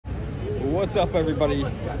What's up, everybody?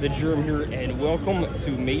 The Germ here, and welcome to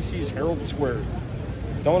Macy's Herald Square.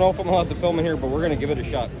 Don't know if I'm allowed to film in here, but we're gonna give it a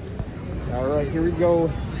shot. All right, here we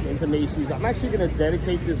go into Macy's. I'm actually gonna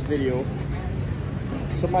dedicate this video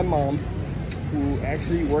to my mom, who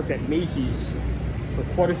actually worked at Macy's for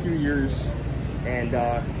quite a few years. And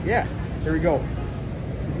yeah, here we go.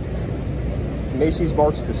 Macy's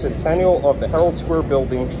marks the centennial of the Herald Square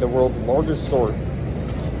building, the world's largest store.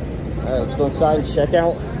 All right, let's go inside and check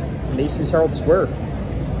out Macy's Herald Square.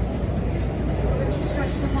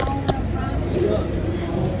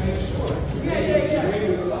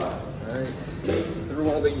 Alright, through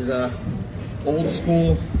all these old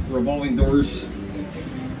school revolving doors.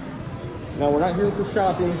 Now, we're not here for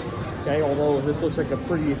shopping, okay, although this looks like a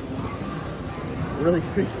really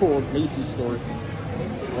pretty cool Macy's store.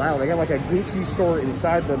 Wow, they got like a Gucci store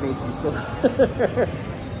inside the Macy's store.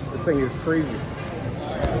 This thing is crazy.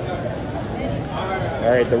 All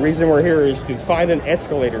right, the reason we're here is to find an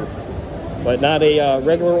escalator, but not a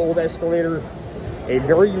regular old escalator, a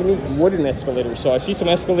very unique wooden escalator. So I see some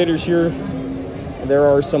escalators here. There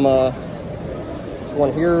are some, there's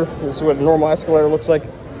one here. This is what a normal escalator looks like.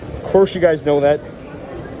 Of course, you guys know that.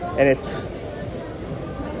 And it's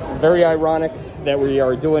very ironic that we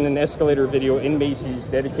are doing an escalator video in Macy's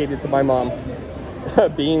dedicated to my mom,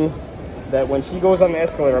 being that when she goes on the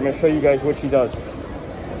escalator, I'm gonna show you guys what she does.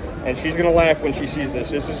 And she's gonna laugh when she sees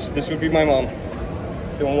this. This would be my mom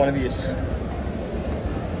doing one of these.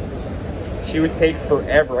 She would take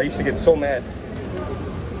forever. I used to get so mad.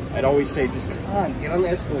 I'd always say, just come on, get on the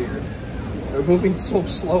escalator. They're moving so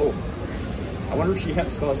slow. I wonder if she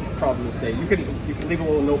still has that problem this day. You can leave a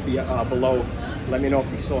little note below. Let me know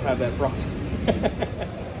if you still have that problem.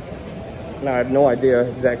 Now I have no idea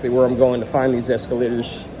exactly where I'm going to find these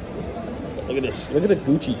escalators. But look at this. Look at the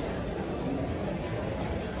Gucci.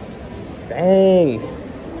 Dang,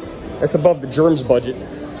 that's above the Germ's budget.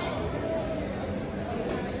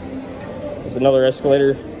 There's another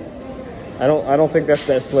escalator. I don't think that's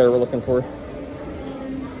the escalator we're looking for.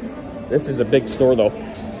 This is a big store though.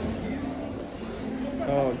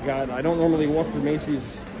 Oh God, I don't normally walk through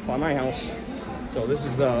Macy's by my house, so this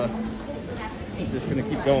is just gonna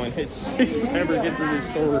keep going. It's forever to get through this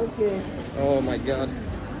store. Oh my God.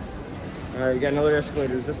 All right, we got another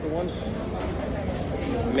escalator. Is this the one?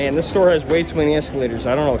 Man, this store has way too many escalators.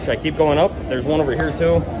 I don't know. Should I keep going up? There's one over here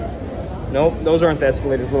too. Nope, those aren't the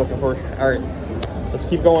escalators we're looking for. All right, let's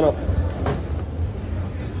keep going up.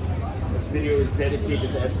 This video is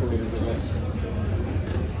dedicated to escalators in this.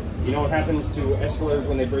 You know what happens to escalators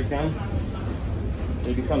when they break down?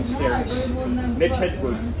 They become stairs. Mitch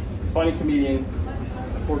Hedberg, funny comedian,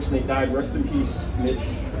 unfortunately died. Rest in peace, Mitch.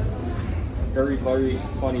 Very, very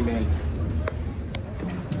funny man.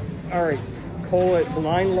 All right. Call it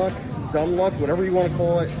blind luck, dumb luck, whatever you want to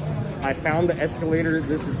call it. I found the escalator.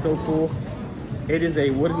 This is so cool. It is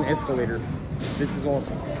a wooden escalator. This is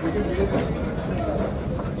awesome.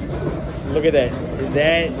 Look at that.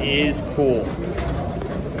 That is cool.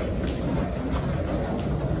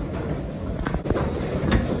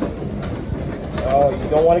 Oh, you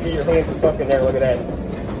don't want to get your hands stuck in there. Look at that.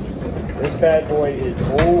 This bad boy is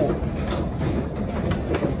old.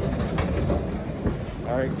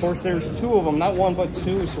 All right, of course, there's two of them, not one, but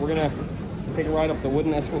two. So we're gonna take a ride up the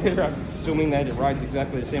wooden escalator. I'm assuming that it rides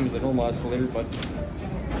exactly the same as a normal escalator, but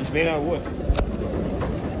it's made out of wood.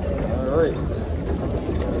 All right.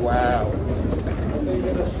 Wow.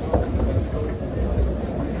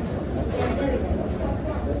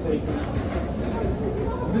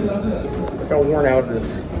 Look how worn out it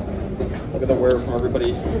is. Look at the wear from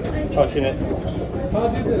everybody touching it. All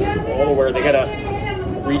the wear. They gotta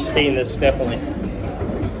restain this, definitely.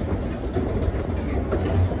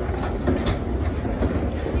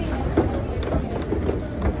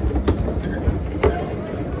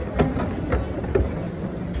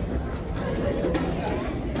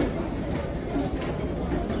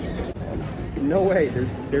 No way,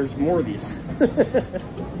 there's more of these.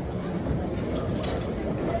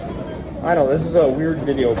 I know, this is a weird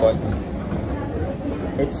video, but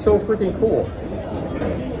it's so freaking cool.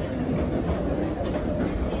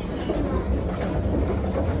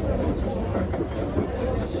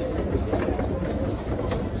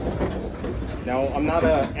 Now, I'm not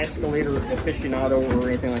an escalator aficionado or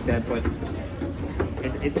anything like that, but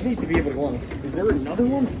it's neat to be able to go on. Is there another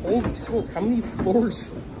one? Holy smokes, how many floors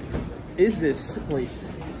is this place?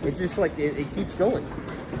 It's just like, it keeps going.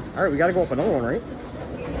 All right, we gotta go up another one, right?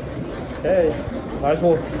 Okay, might as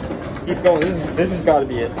well keep going. This has got to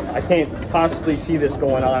be it. I can't possibly see this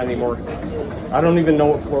going on anymore. I don't even know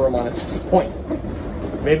what floor I'm on at this point.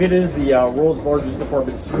 Maybe it is the world's largest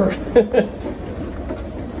department store.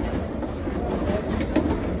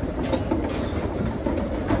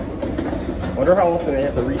 Wonder how often they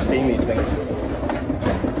have to restain these things.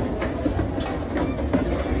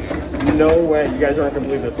 No way, you guys aren't gonna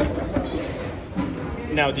believe this.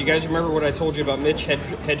 Now, do you guys remember what I told you about Mitch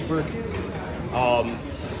Hedgeberg?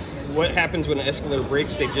 What happens when an escalator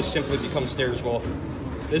breaks? They just simply become stairs. Well,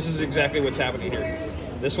 this is exactly what's happening here.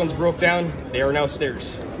 This one's broke down, they are now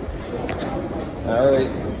stairs. All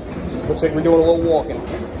right, looks like we're doing a little walking.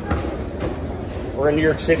 We're in New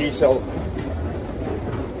York City, so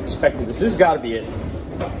expecting this. This has got to be it.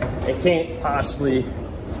 It can't possibly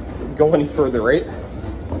go any further, right?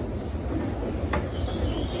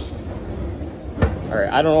 All right,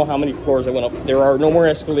 I don't know how many floors I went up. There are no more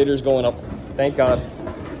escalators going up. Thank God.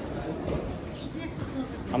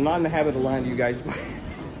 I'm not in the habit of lying to you guys, but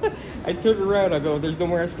I turned around, I go, there's no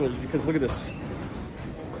more escalators, because look at this.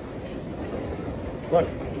 Look,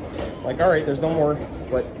 like, all right, there's no more,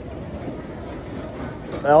 but,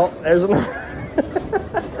 well, there's another.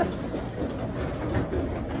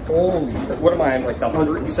 Holy shit, what am I on, like the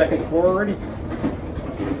 102nd floor already?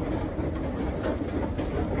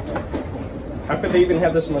 How could they even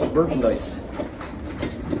have this much merchandise?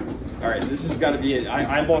 All right, this has got to be it.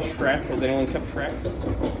 I lost track. Has anyone kept track?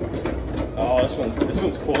 Oh, this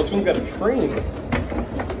one's cool. This one's got a train.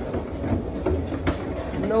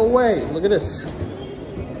 No way. Look at this.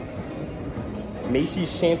 Macy's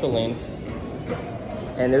Santaland.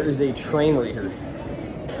 And there is a train right here.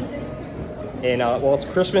 And, well, it's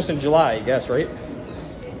Christmas in July, I guess, right?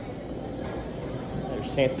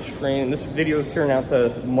 There's Santa's train. And this video's turned out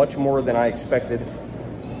to much more than I expected.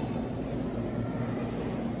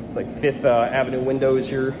 It's like Fifth Avenue windows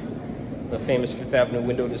here. The famous Fifth Avenue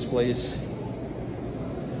window displays.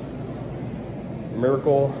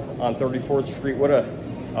 Miracle on 34th Street. What a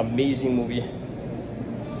amazing movie.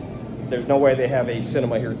 There's no way they have a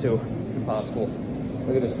cinema here too. It's impossible.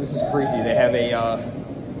 Look at this. This is crazy. They have a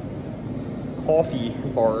coffee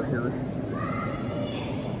bar here.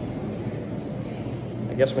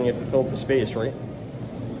 I guess when you have to fill up the space, right?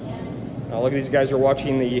 Now look at these guys are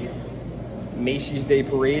watching the Macy's Day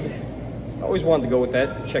Parade. I always wanted to go with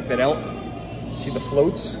that. Check that out. See the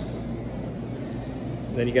floats.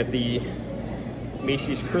 And then you got the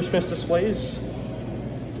Macy's Christmas displays.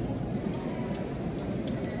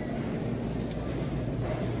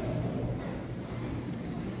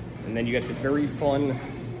 And then you got the very fun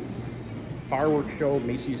fireworks show,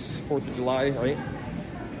 Macy's 4th of July, right?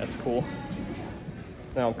 That's cool.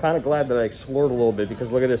 Now, I'm kind of glad that I explored a little bit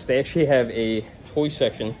because look at this. They actually have a toy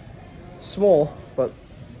section. Small, but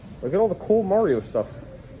look at all the cool Mario stuff.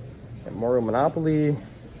 Got Mario Monopoly,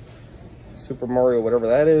 Super Mario, whatever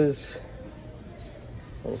that is.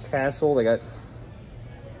 Little castle. They got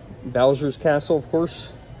Bowser's Castle, of course.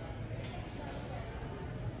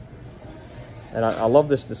 And I love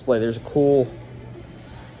this display. There's a cool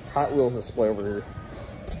Hot Wheels display over here.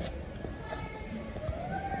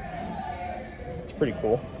 It's pretty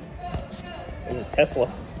cool. There's a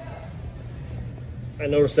Tesla. I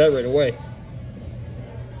noticed that right away.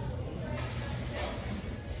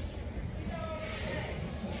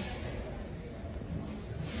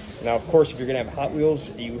 Now, of course, if you're gonna have Hot Wheels,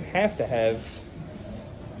 you have to have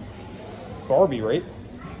Barbie, right?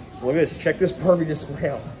 So look at this. Check this Barbie display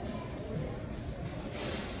out.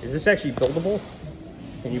 Is this actually buildable?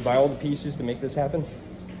 Can you buy all the pieces to make this happen?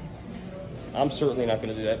 I'm certainly not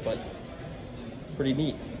gonna do that, but pretty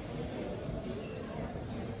neat.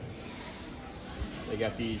 They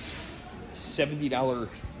got these $70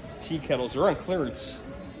 tea kettles. They're on clearance.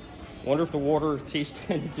 Wonder if the water tastes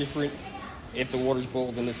any different if the water's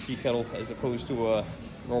boiled in this tea kettle as opposed to a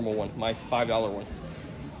normal one, my $5 one.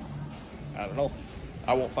 I don't know.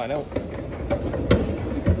 I won't find out.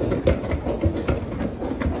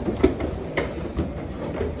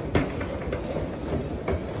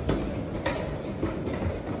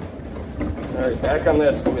 All right, back on the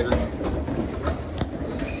escalator.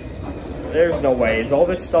 There's no way. Is all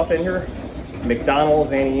this stuff in here?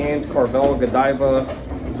 McDonald's, Auntie Anne's, Carvel, Godiva,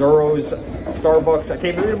 Zorro's, Starbucks. I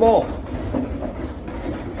can't read them all.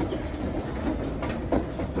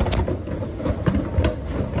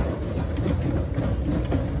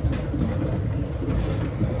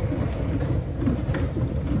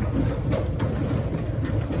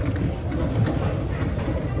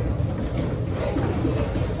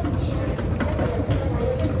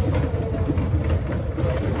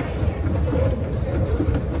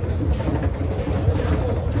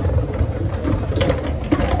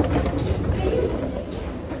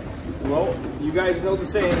 Well, you guys know the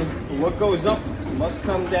saying, what goes up must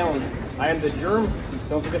come down. I am the Germ.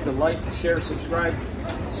 Don't forget to like, share, subscribe.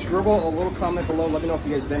 Scribble a little comment below. Let me know if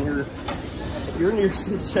you guys been here. If you're in New York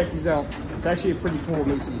City, check these out. It's actually a pretty cool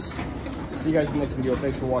Macy's. See you guys in the next video.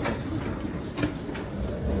 Thanks for watching.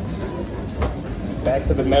 Back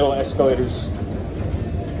to the metal escalators.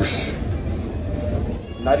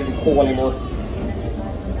 Not even cool anymore.